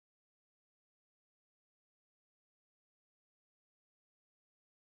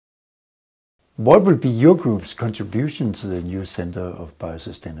What will be your group's contribution to the new Center of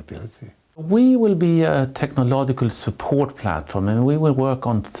Biosustainability? We will be a technological support platform, and we will work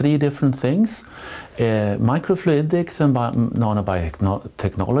on three different things: microfluidics and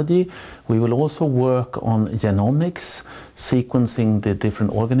nanobiotechnology. We will also work on genomics, sequencing the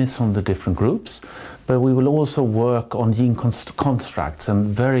different organisms from the different groups, but we will also work on gene constructs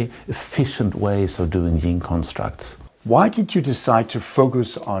and very efficient ways of doing gene constructs. Why did you decide to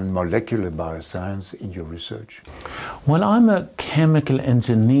focus on molecular bioscience in your research? Well, I'm a chemical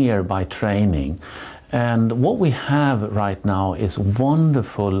engineer by training, and what we have right now is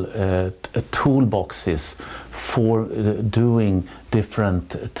wonderful toolboxes for doing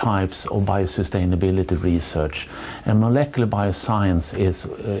different types of biosustainability research. And molecular bioscience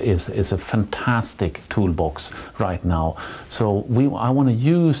is a fantastic toolbox right now. So I want to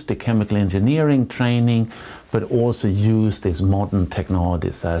use the chemical engineering training, but also use these modern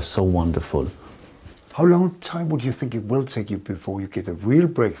technologies that are so wonderful. How long time would you think it will take you before you get a real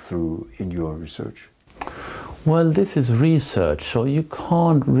breakthrough in your research? Well, this is research, so you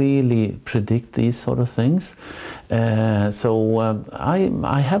can't really predict these sort of things. I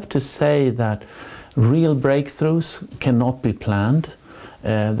have to say that real breakthroughs cannot be planned.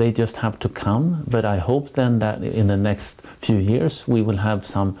 They just have to come, but I hope then that in the next few years we will have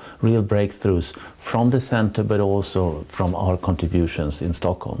some real breakthroughs from the center, but also from our contributions in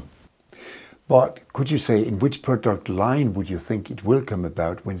Stockholm. But could you say in which product line would you think it will come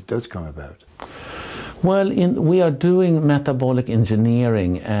about when it does come about? Well, we are doing metabolic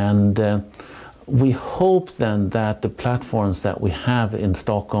engineering, and we hope then that the platforms that we have in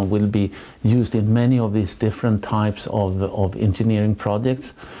Stockholm will be used in many of these different types of engineering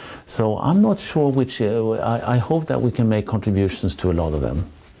projects. So I'm not sure which, I hope that we can make contributions to a lot of them.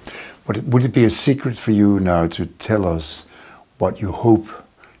 Would it be a secret for you now to tell us what you hope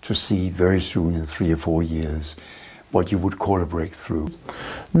to see very soon in 3 or 4 years, what you would call a breakthrough?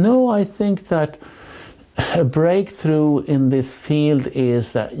 No, I think that a breakthrough in this field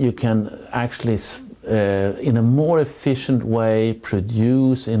is that you can actually, in a more efficient way,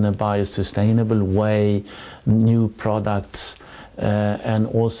 produce in a biosustainable way new products. And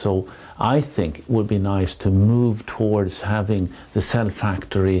also, I think it would be nice to move towards having the cell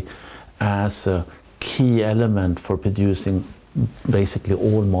factory as a key element for producing basically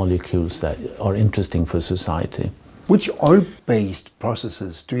all molecules that are interesting for society. Which oil-based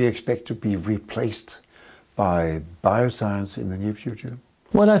processes do you expect to be replaced by bioscience in the near future?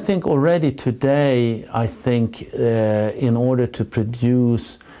 Well, I think already today, in order to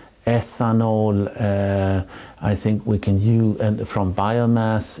produce ethanol, I think we can use, and from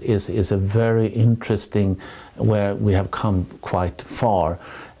biomass is a very interesting, where we have come quite far.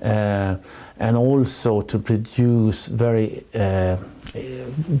 And also to produce very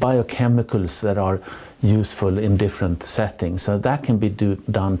biochemicals that are useful in different settings. So that can be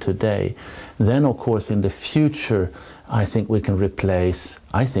done today. Then, of course, in the future, I think we can replace,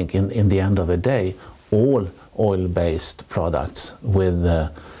 in the end of the day, all oil-based products with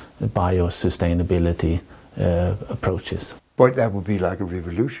biosustainability approaches. But that would be like a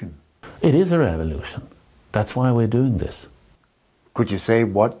revolution. It is a revolution. That's why we're doing this. Could you say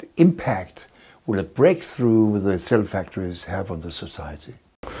what impact will a breakthrough with the cell factories have on the society?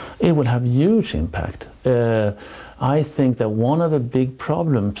 It will have huge impact. I think that one of the big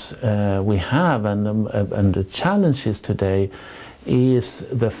problems we have and the challenges today is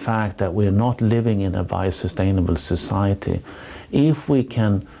the fact that we're not living in a biosustainable society. If we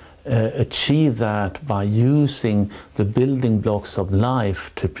can achieve that by using the building blocks of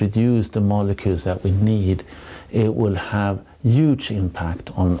life to produce the molecules that we need, it will have huge impact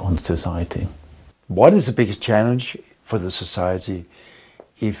on society. What is the biggest challenge for the society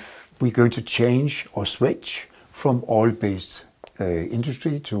if we're going to change or switch from oil-based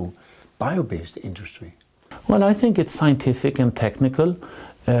industry to bio-based industry? Well, I think it's scientific and technical.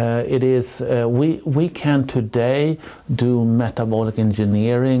 It is, we can today do metabolic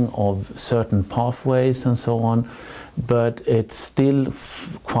engineering of certain pathways and so on, but it's still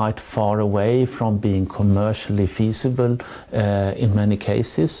quite far away from being commercially feasible in many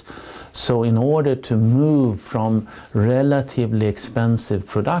cases. So in order to move from relatively expensive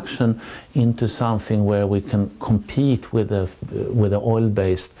production into something where we can compete with the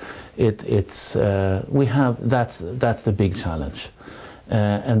oil-based, that's the big challenge.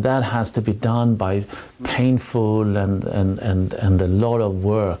 And that has to be done by painful and a lot of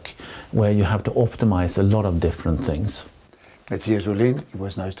work where you have to optimize a lot of different things. Mathias Uhlén, it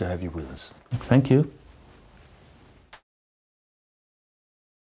was nice to have you with us. Thank you.